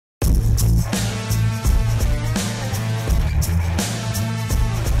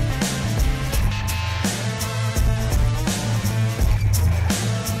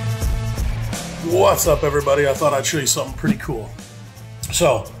What's up, everybody? I thought I'd show you something pretty cool.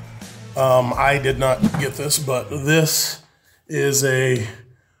 So, I did not get this, but this is a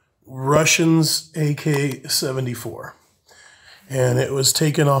Russian's AK-74. And it was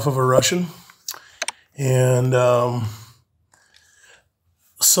taken off of a Russian. And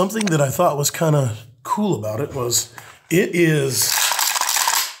something that I thought was kind of cool about it was it is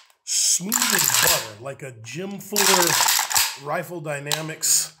smooth as butter, like a Jim Fuller Rifle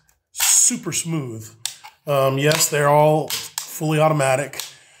Dynamics, super smooth. Yes, they're all fully automatic.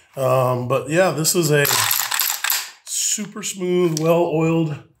 But yeah, this is a super smooth,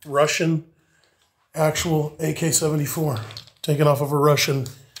 well-oiled Russian actual AK-74 taken off of a Russian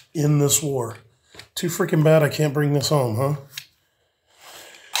in this war. Too freaking bad I can't bring this home, huh?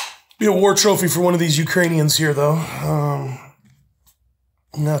 Be a war trophy for one of these Ukrainians here, though.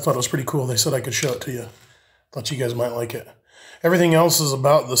 And I thought it was pretty cool. They said I could show it to you. Thought you guys might like it. Everything else is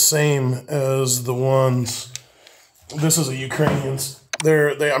about the same as the ones. This is a Ukrainian's.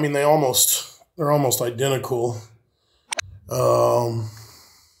 They're almost identical. But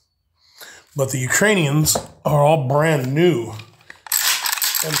the Ukrainians are all brand new,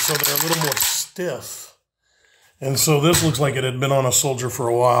 and so they're a little more stiff. And so this looks like it had been on a soldier for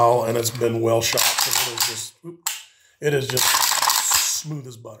a while, and it's been well shot. It is just smooth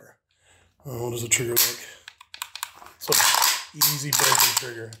as butter. What does the trigger like? So easy breaking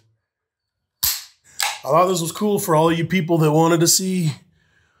trigger. I thought this was cool for all of you people that wanted to see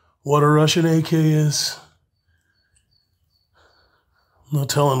what a Russian AK is. No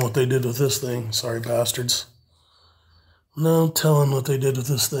telling what they did with this thing. Sorry, bastards. No telling what they did with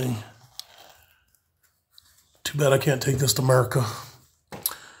this thing. Too bad I can't take this to America.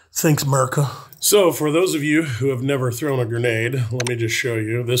 Thanks, America. So, for those of you who have never thrown a grenade, let me just show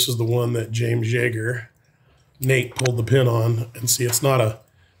you. This is the one that James Yeager, Nate, pulled the pin on. And see, it's not a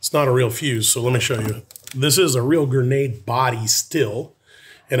real fuse, so let me show you. This is a real grenade body still.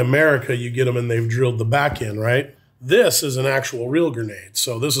 In America, you get them and they've drilled the back end, right? This is an actual real grenade.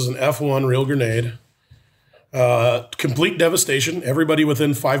 So this is an F1 real grenade. Complete devastation. Everybody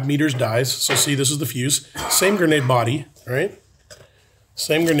within 5 meters dies. So see, this is the fuse. Same grenade body, right?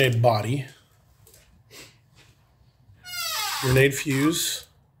 Same grenade body. Grenade fuse.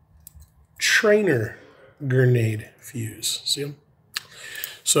 Trainer grenade fuse. See them?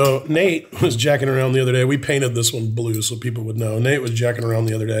 So Nate was jacking around the other day. We painted this one blue so people would know. Nate was jacking around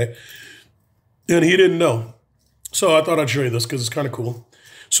the other day, and he didn't know. So I thought I'd show you this because it's kind of cool.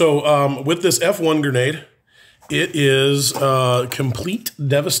 So with this F1 grenade, it is complete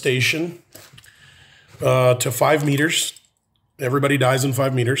devastation to 5 meters. Everybody dies in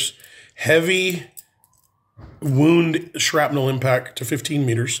 5 meters. Heavy wound shrapnel impact to 15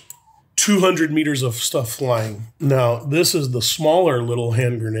 meters. 200 meters of stuff flying. Now, this is the smaller little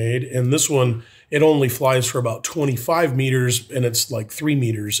hand grenade, and this one, it only flies for about 25 meters, and it's like 3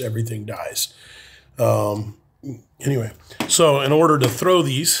 meters, everything dies. Anyway, so in order to throw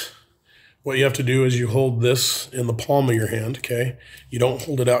these, what you have to do is you hold this in the palm of your hand, okay? You don't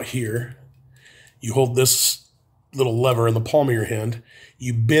hold it out here. You hold this little lever in the palm of your hand.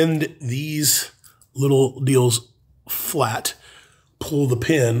 You bend these little deals flat, pull the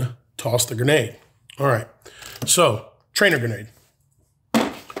pin, toss the grenade. All right, so trainer grenade.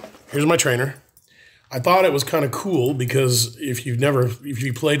 Here's my trainer. I thought it was kind of cool because if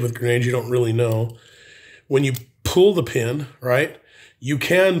you played with grenades, you don't really know. When you pull the pin, right, you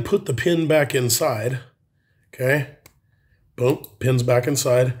can put the pin back inside, okay? Boom, pin's back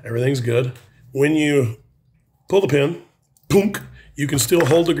inside, everything's good. When you pull the pin, boom, you can still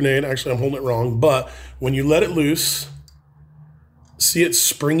hold the grenade. Actually, I'm holding it wrong, but when you let it loose, see it's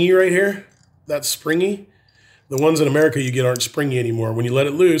springy right here? That's springy. The ones in America you get aren't springy anymore. When you let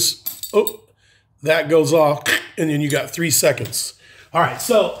it loose, oh, that goes off, and then you got 3 seconds. All right,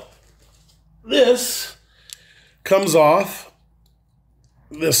 so this comes off.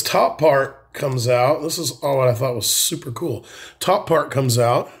 This top part comes out. This is all what I thought was super cool. Top part comes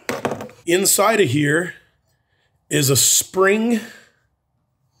out. Inside of here is a spring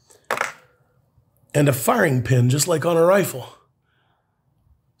and a firing pin, just like on a rifle.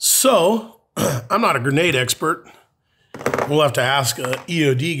 So, I'm not a grenade expert. We'll have to ask an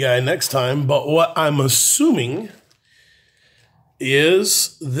EOD guy next time, but what I'm assuming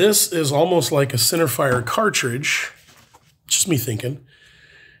is this is almost like a centerfire cartridge. Just me thinking.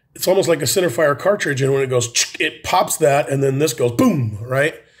 It's almost like a centerfire cartridge, and when it goes, it pops that, and then this goes boom,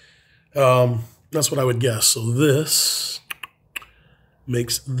 right? That's what I would guess. So this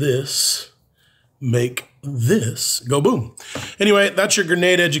makes this make this go boom. Anyway, that's your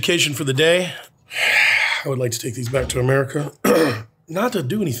grenade education for the day. I would like to take these back to America. Not to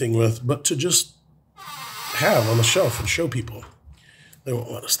do anything with, but to just have on the shelf and show people. They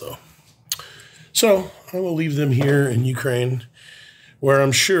won't let us, though. So I will leave them here in Ukraine, where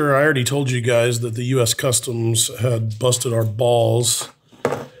I'm sure I already told you guys that the U.S. Customs had busted our balls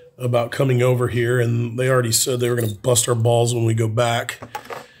about coming over here, and they already said they were going to bust our balls when we go back.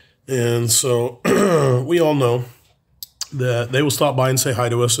 And so we all know that they will stop by and say hi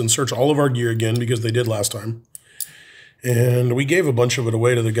to us and search all of our gear again, because they did last time. And we gave a bunch of it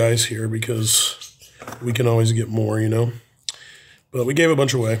away to the guys here because we can always get more, you know. But we gave a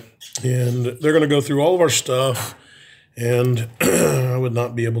bunch away, and they're going to go through all of our stuff, and I would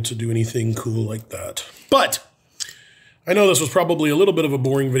not be able to do anything cool like that. But I know this was probably a little bit of a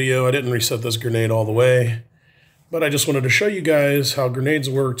boring video. I didn't reset this grenade all the way, but I just wanted to show you guys how grenades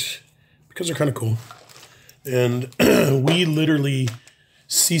worked, because they're kind of cool. And we literally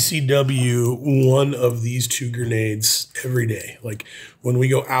CCW one of these 2 grenades every day. Like when we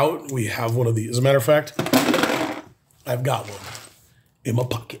go out, we have one of these. As a matter of fact, I've got one in my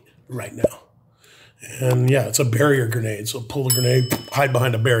pocket right now. And yeah, it's a barrier grenade. So pull the grenade, hide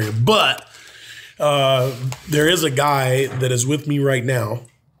behind a barrier. But there is a guy that is with me right now.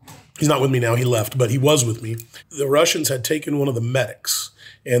 He's not with me now, he left, but he was with me. The Russians had taken one of the medics,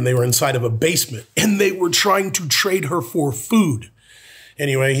 and they were inside of a basement, and they were trying to trade her for food.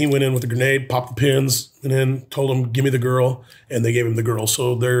 Anyway, he went in with a grenade, popped the pins, and then told them, give me the girl, and they gave him the girl.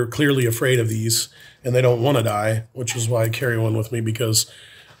 So they're clearly afraid of these, and they don't want to die, which is why I carry one with me, because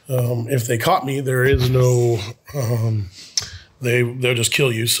if they caught me, there is no, they'll just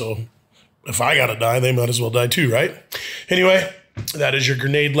kill you. So if I got to die, they might as well die too, right? Anyway, that is your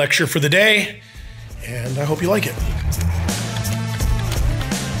grenade lecture for the day, and I hope you like it.